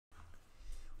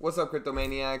What's up,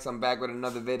 Cryptomaniacs? I'm back with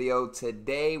another video.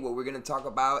 Today, what we're going to talk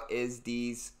about is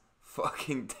these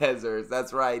fucking TEZZARDZ.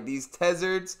 That's right, these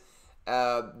TEZZARDZ.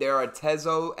 There are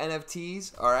Tezos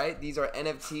NFTs, alright? These are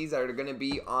NFTs that are going to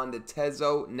be on the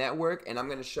Tezos network, and I'm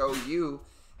going to show you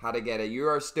how to get it. You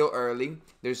are still early.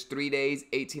 There's 3 days,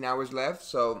 18 hours left,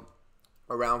 so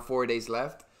around 4 days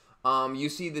left. You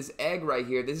see this egg right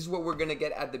here. This is what we're going to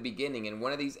get at the beginning, and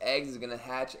one of these eggs is going to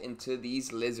hatch into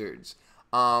these lizards.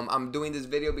 I'm doing this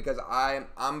video because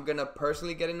I'm gonna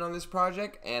personally get in on this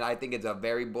project, and I think it's a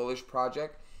very bullish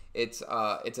project. It's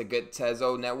a good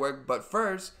Tezos network. But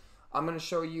first, I'm gonna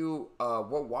show you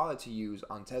what wallet to use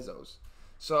on Tezos.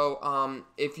 So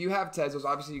if you have Tezos,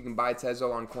 obviously you can buy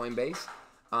Tezos on Coinbase.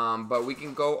 But we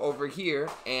can go over here,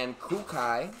 and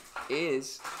FUKING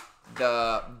is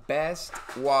the best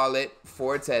wallet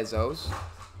for Tezos.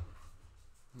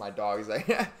 My dog is like.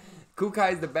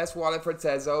 FUKING is the best wallet for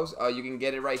Tezos. You can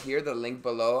get it right here, the link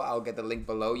below. I'll get the link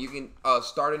below. You can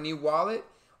start a new wallet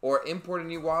or import a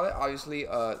new wallet. Obviously,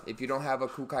 if you don't have a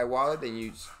FUKING wallet, then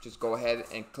you just go ahead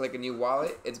and click a new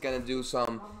wallet. It's going to do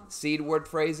some seed word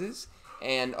phrases.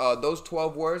 And those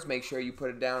 12 words, make sure you put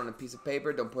it down on a piece of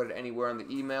paper. Don't put it anywhere on the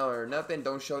email or nothing.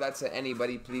 Don't show that to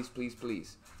anybody, please, please,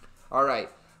 please. All right.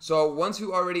 So once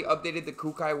you already updated the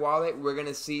FUKING wallet, we're going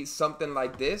to see something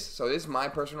like this. So this is my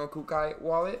personal FUKING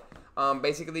wallet.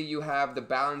 Basically, you have the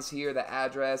balance here, the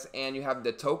address, and you have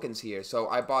the tokens here. So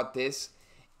I bought this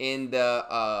in the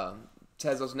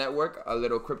Tezos network, a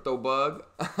little crypto bug.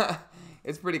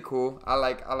 It's pretty cool. I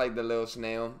like the little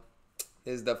snail.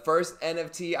 This is the first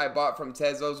NFT I bought from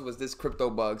Tezos, was this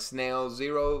crypto bug, snail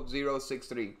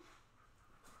 0063.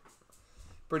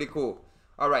 Pretty cool.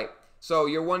 All right. So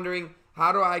you're wondering,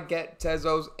 how do I get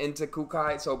Tezos into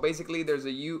FUKING? So basically, there's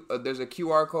a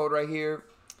QR code right here.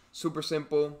 Super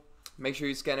simple. Make sure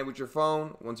you scan it with your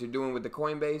phone once you're doing with the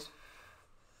Coinbase.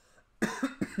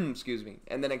 Excuse me.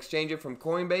 And then exchange it from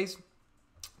Coinbase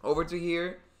over to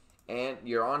here, and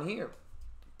you're on here.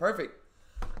 Perfect.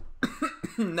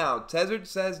 Now, TEZZARDZ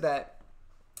says that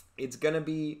it's gonna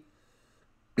be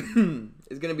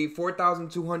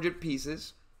 4,200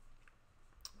 pieces.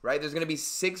 Right? There's gonna be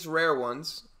 6 rare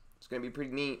ones. It's gonna be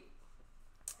pretty neat.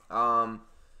 I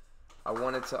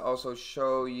wanted to also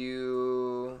show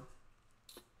you.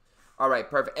 All right,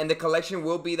 perfect. And the collection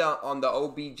will be on the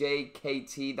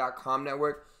objkt.com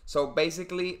network. So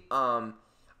basically, I'm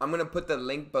gonna put the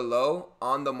link below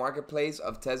on the marketplace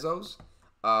of Tezos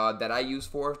that I use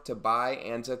to buy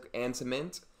and to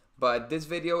mint. But this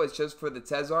video is just for the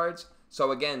TEZZARDZ.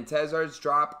 So again, TEZZARDZ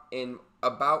drop in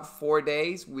about 4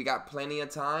 days. We got plenty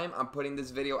of time. I'm putting this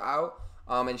video out.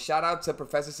 And shout out to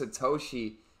Professor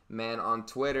Satoshi, man, on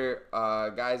Twitter.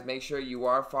 Guys, make sure you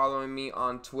are following me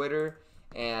on Twitter.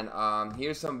 And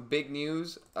here's some big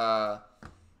news.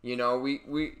 You know,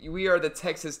 we are the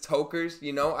Texas Tokers.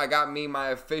 You know, I got me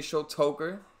my official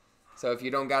toker. So if you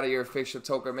don't got your official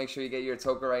toker, make sure you get your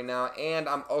toker right now. And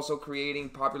I'm also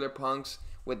creating Popular Punks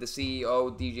with the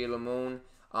CEO, DJ Lamoon.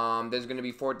 There's going to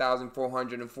be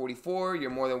 4,444. You're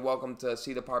more than welcome to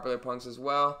see the Popular Punks as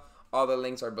well. All the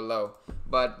links are below.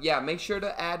 But yeah, make sure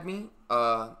to add me.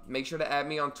 Make sure to add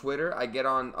me on Twitter. I get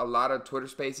on a lot of Twitter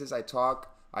spaces. I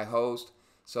talk, I host.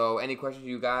 So any questions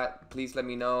you got, please let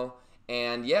me know.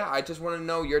 And yeah, I just want to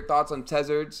know your thoughts on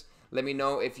TEZZARDZ. Let me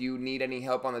know if you need any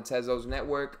help on the Tezos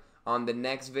network. On the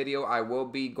next video, I will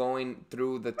be going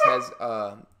through the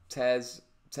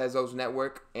Tezos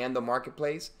network and the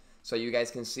marketplace, so you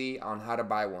guys can see on how to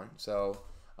buy one. So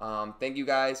thank you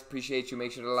guys. Appreciate you.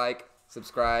 Make sure to like,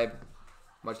 subscribe.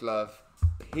 Much love.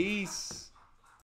 Peace.